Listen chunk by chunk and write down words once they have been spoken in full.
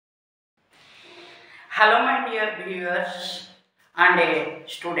Hello, my dear viewers and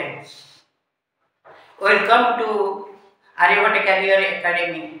students. Welcome to Aryabhatta Career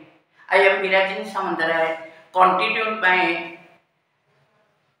Academy. I am Birajini Samantaray. Continued by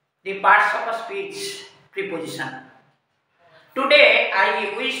the parts of a speech preposition. Today,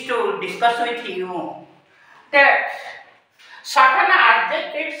 I wish to discuss with you that certain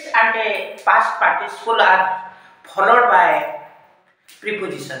adjectives and a past participle are followed by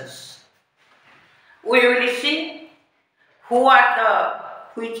prepositions. We will see which are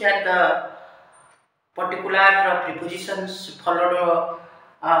the particular prepositions following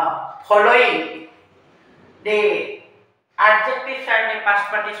the adjectives and the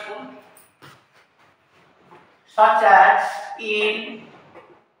past participle, such as in,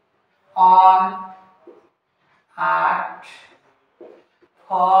 on, at,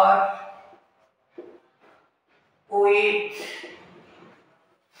 for, with,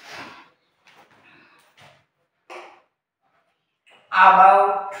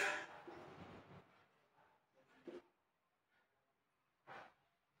 about,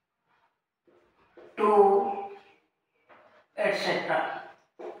 to, etc.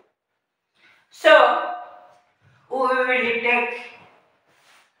 So, we will take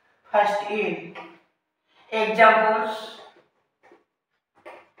first in examples.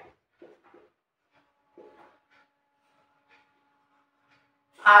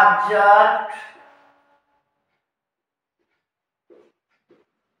 Observed,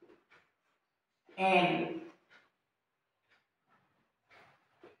 in,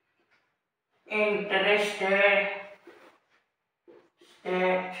 interested,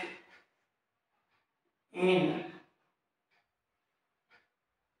 state, in,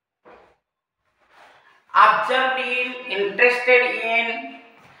 observed in, interested in,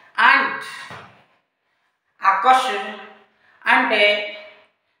 and accosted, and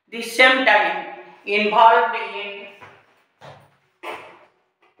the same time involved in,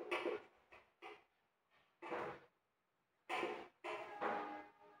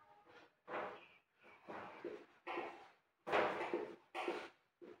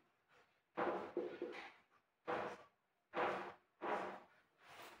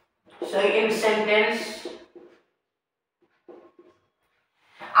 so in sentence,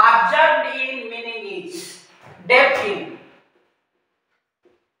 observed in meaning is depth in,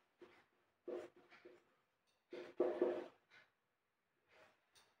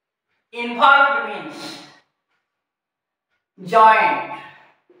 involved means joined,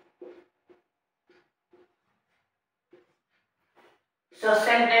 so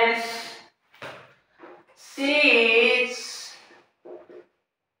sentence, she is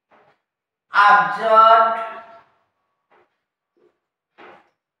observed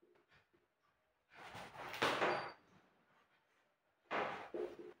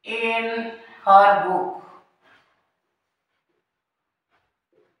in her book.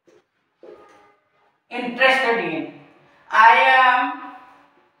 Interested in, I am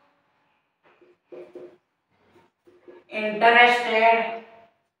interested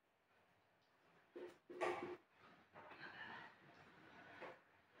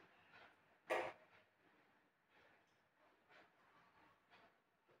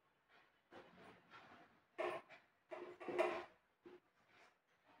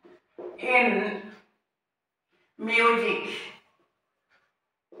in music.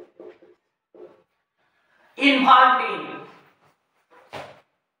 Involved in,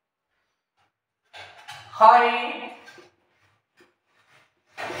 Hari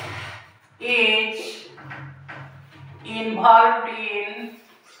is involved in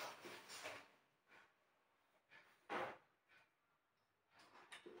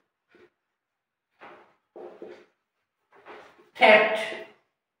theft,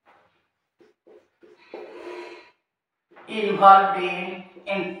 involved in,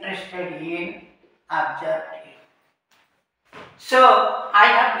 interested in, observed in. So, I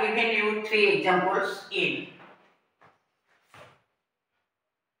have given you 3 examples in.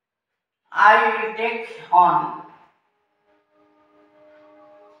 I will take on.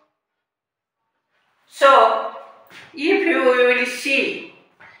 So, if you will see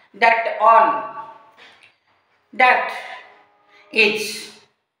that on, that is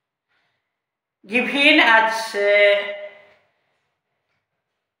given as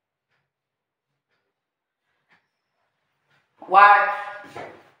what?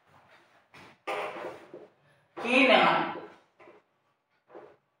 Keen on.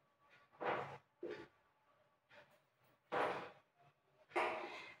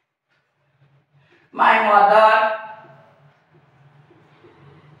 My mother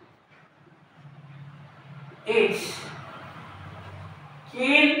is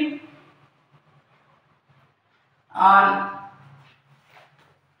keen on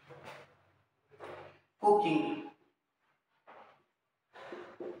cooking.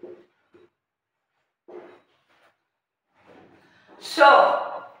 So,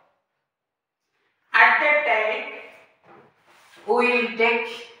 at that time, we will take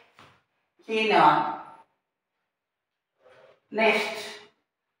keen on. Next,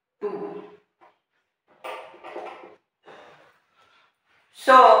 to.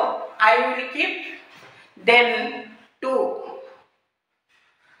 So, I will keep then to.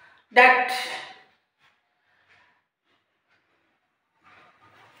 That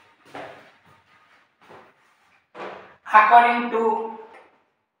according to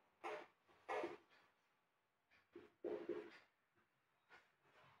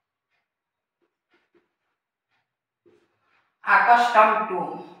accustomed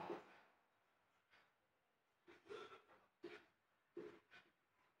to.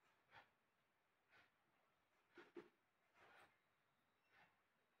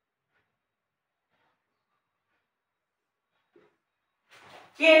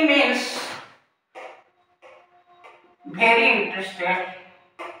 Keen means very interested,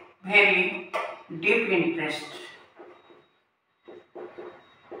 very deep interest.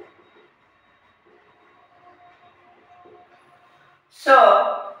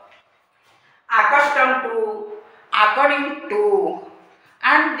 So, accustomed to, according to,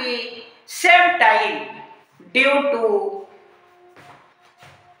 and the same time due to.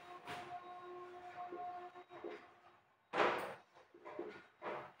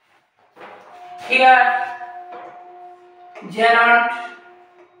 Here, gerund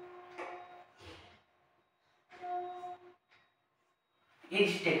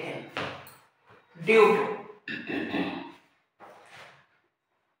is taken due to.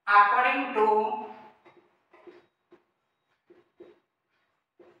 According to,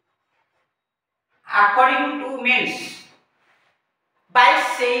 according to means by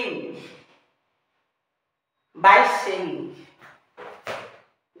saying, by saying.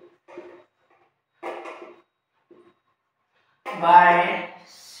 By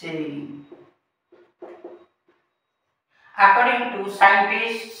saying. According to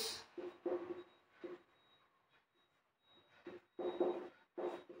scientists,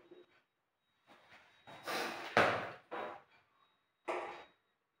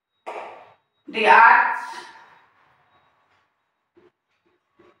 the earth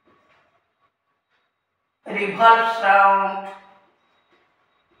revolves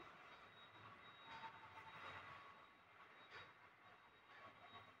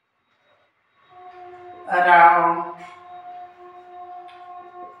around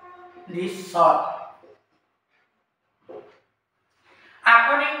this sun.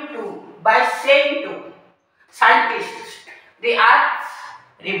 According to, by saying to scientists, the earth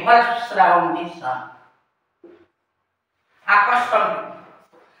revolves around the sun. Accustomed to.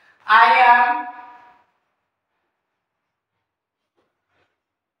 I am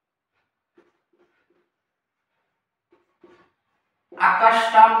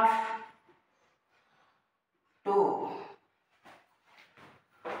accustomed to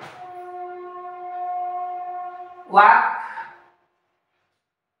work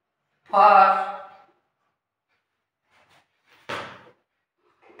for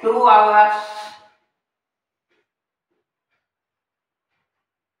 2 hours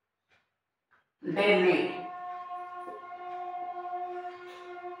daily.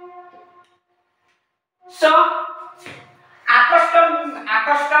 So,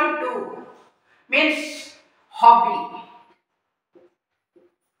 accustomed to means hobby.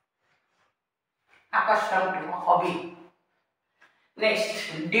 Accustomed to, hobby.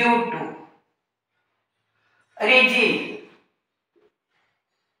 Next, due to. Reason.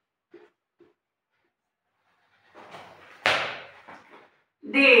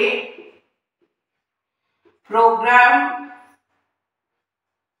 The program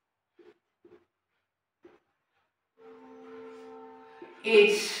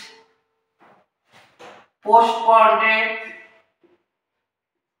is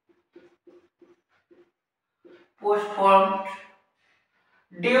postponed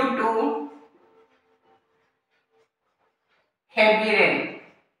due to heavy rain.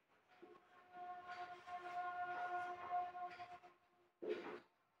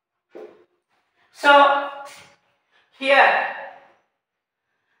 So, here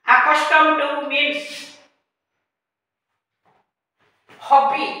accustomed to means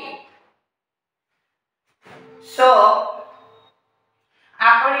hobby. So,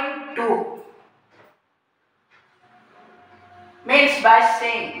 according to means by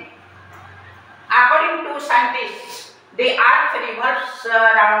saying. According to scientists, the earth revolves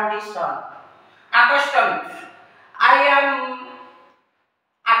around the sun. Accustomed. am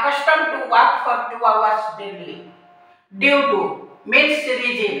accustomed to work for 2 hours daily. Due to means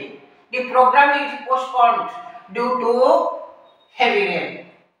reason. The program is postponed due to heavy rain.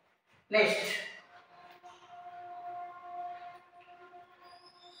 Next.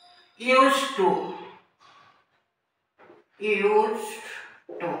 Used to. Used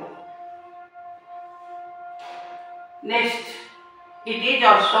to. Next. It is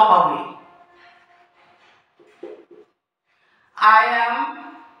also hobby. I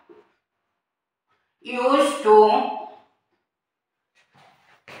am used to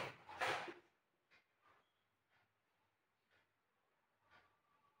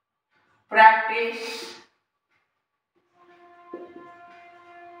practice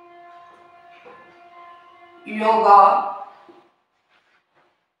yoga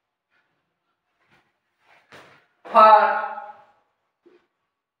for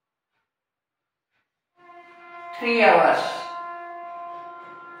 3 hours.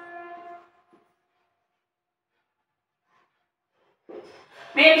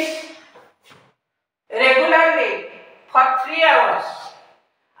 Means regularly for 3 hours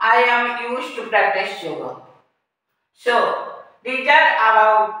I am used to practice yoga. So these are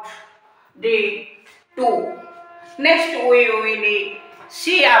about the two. Next we will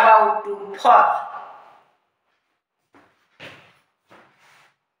see about for.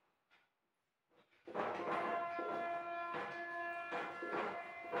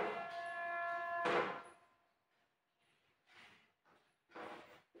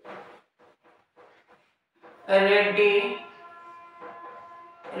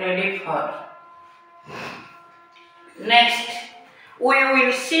 Ready for. Next we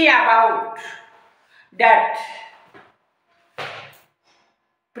will see about that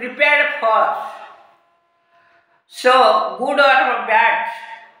prepared for. So good or bad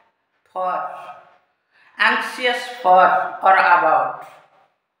for, anxious for or about.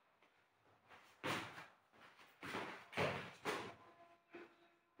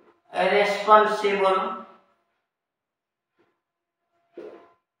 Responsible,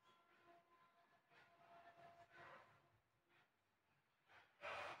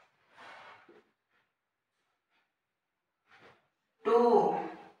 to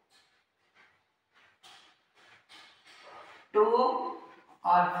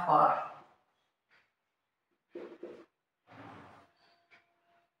or for.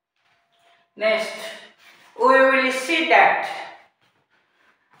 Next we will see that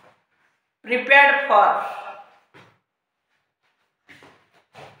prepared for.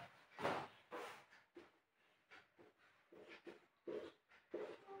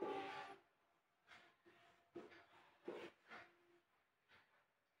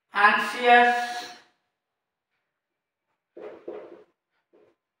 Anxious,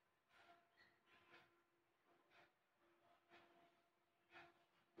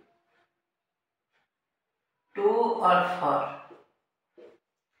 to or for.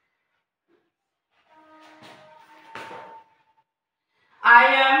 I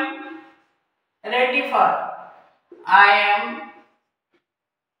am ready for. I am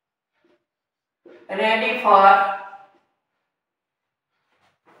ready for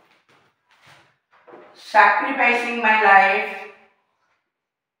sacrificing my life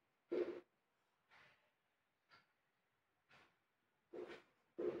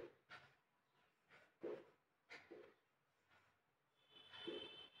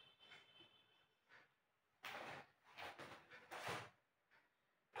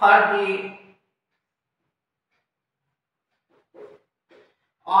for the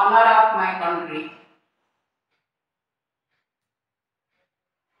honor of my country.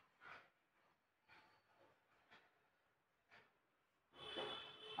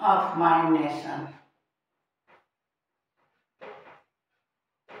 Of my nation.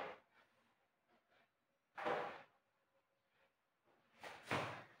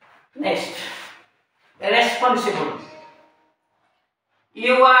 Next, responsible.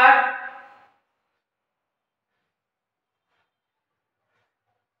 You are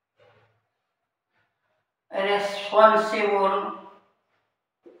responsible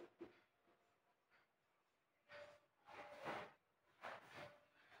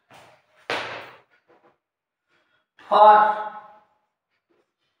for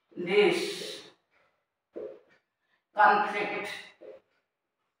this conflict.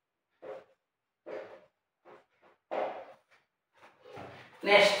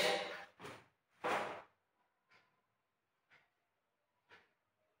 Next,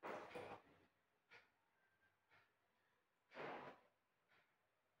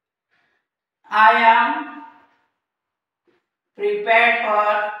 I am prepared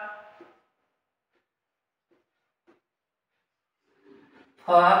for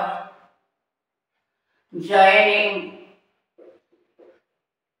for joining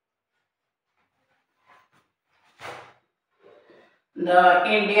the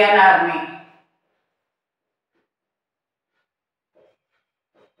Indian Army.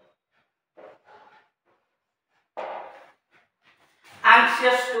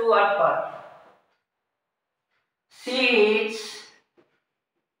 Anxious to or for. She is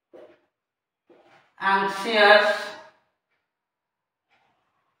anxious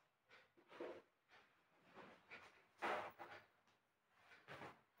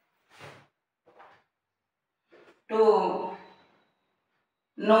to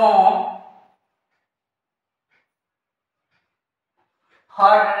know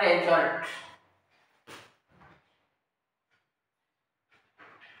her result.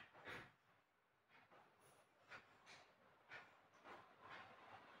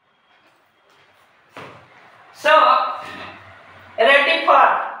 So, ready for,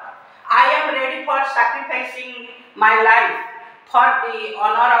 I am ready for sacrificing my life for the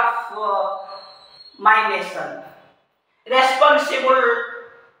honor of my nation. Responsible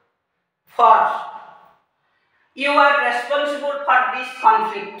for, you are responsible for this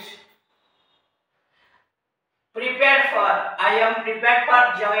conflict. Prepared for, I am prepared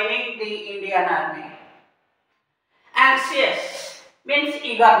for joining the Indian Army. Anxious means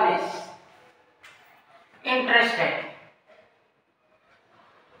eagerness, interested.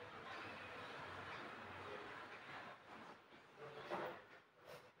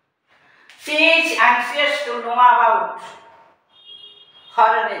 She is anxious to know about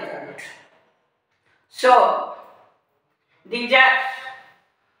her result. So, these are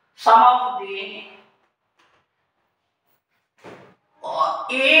some of the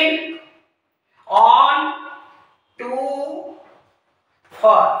in, on, to,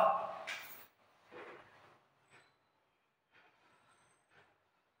 for.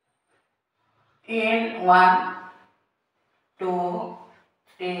 In 1, 2,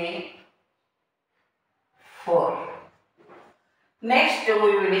 3, 4. Next we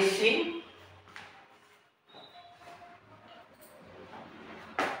will see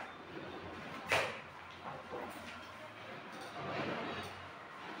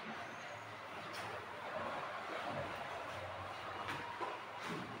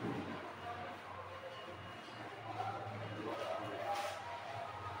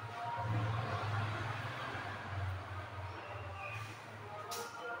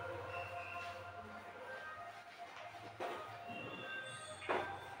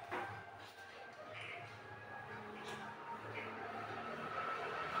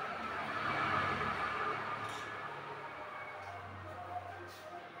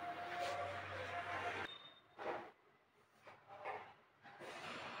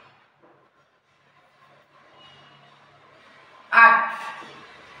act,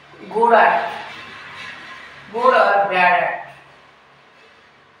 good act, good or bad act.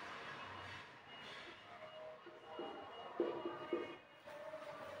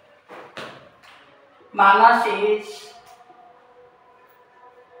 Manas is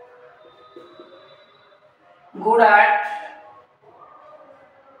good at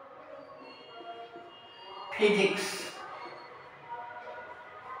physics.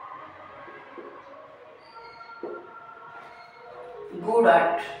 Good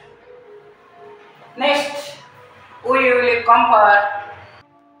at. Next, we will compare.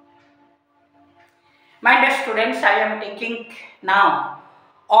 My dear students, I am taking now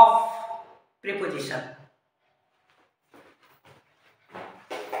of preposition.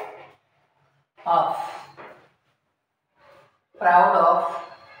 Of. Proud of.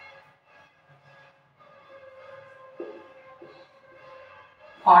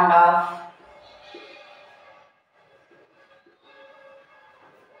 Fond of.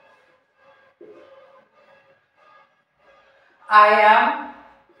 I am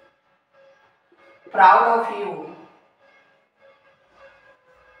proud of you.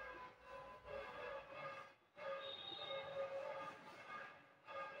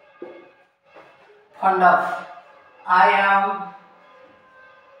 Fond of. I am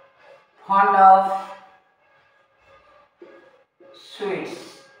fond of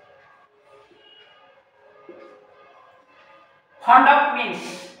sweets. Fond of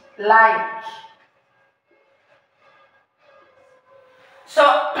means like. So,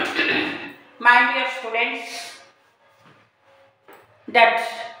 my dear students, that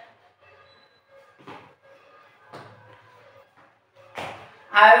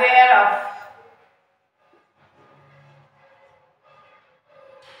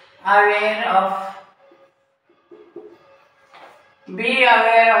aware of, be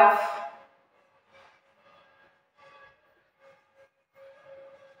aware of,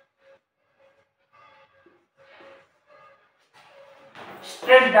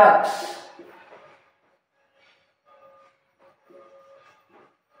 roasted ducks.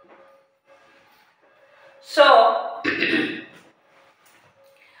 So,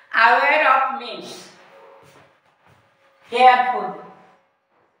 aware of means careful.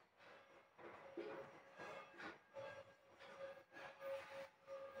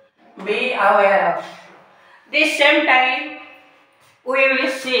 Be aware of. This same time, we will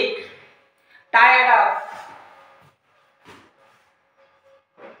sick, tired of.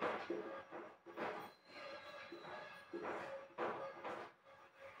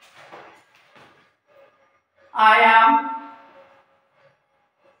 I am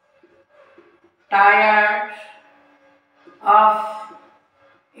tired of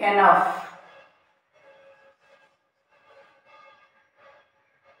enough.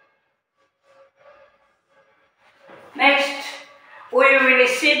 Next, we will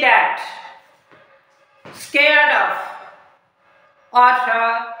see that scared of or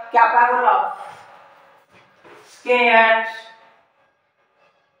capable of. Scared.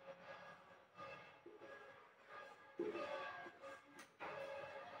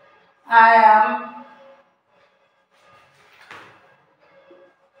 I am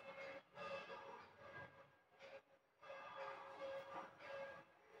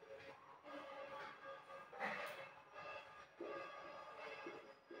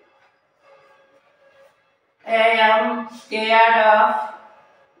scared of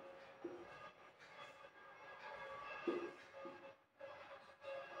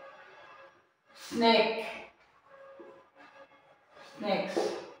snake. Snakes.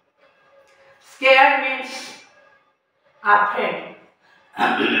 Scared means afraid.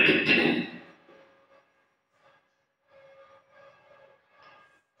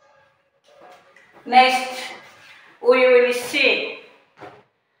 Next, we will see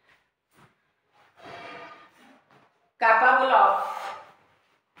capable of,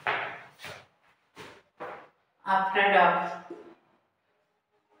 afraid of,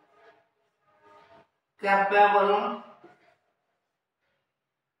 capable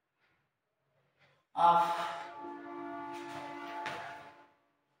of.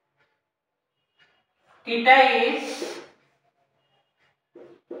 Theta is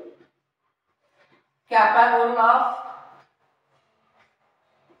capable of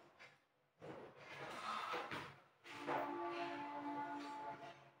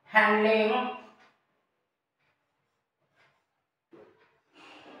handling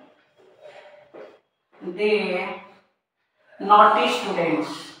the naughty students.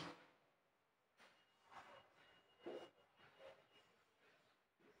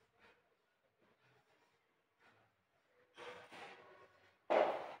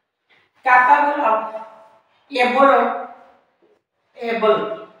 Capable of,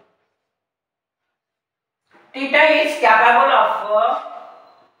 able. Theta is capable of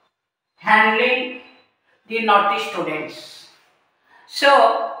handling the naughty students.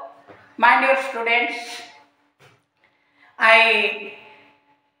 So, my dear students, I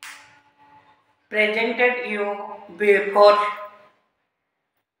presented you before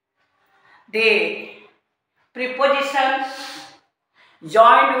the prepositions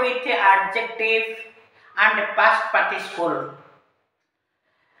joined with adjective and past participle,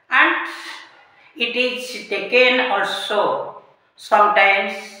 and it is taken also,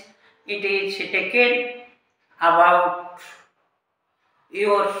 sometimes it is taken about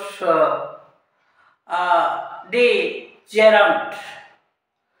your the gerund.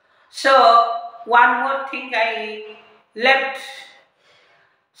 So one more thing I left,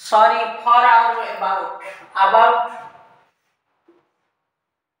 sorry for our about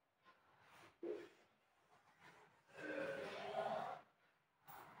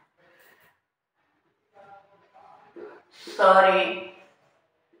sorry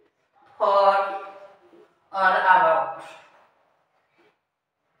for or about.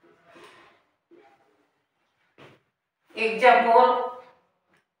 Example,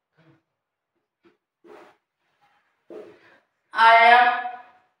 I am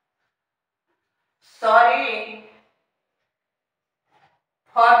sorry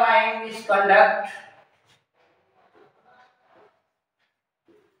for my misconduct.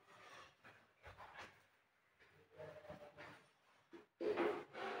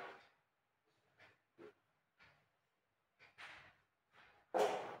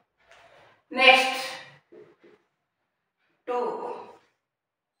 Next, two,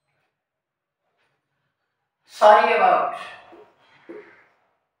 sorry about.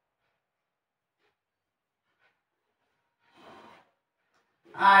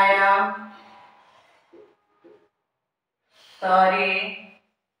 I am sorry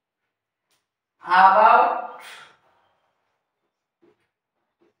about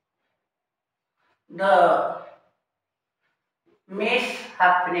the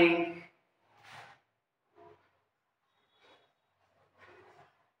mishappening.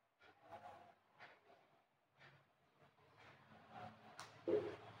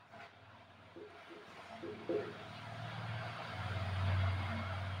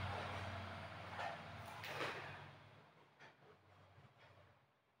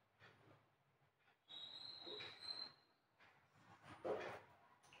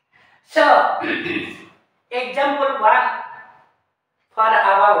 So, example 1 for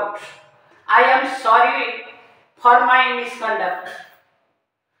about. I am sorry for my misconduct.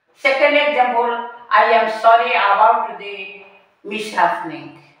 Second example, I am sorry about the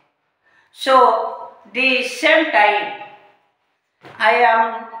mishappening. So, the same time, I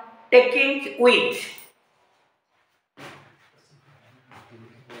am taking with.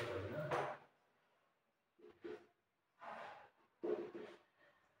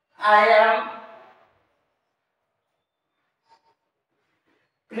 I am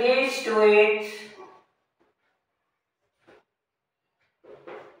pleased with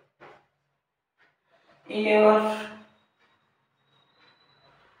your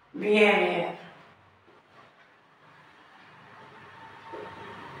behavior.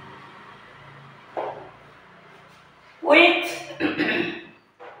 With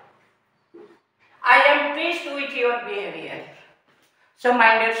I am pleased with your behavior. So,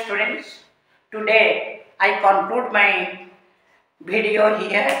 my dear students, today I conclude my video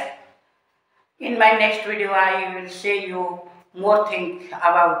here. In my next video, I will say you more things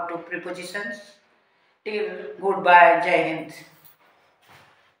about prepositions. Till goodbye, Jai Hind.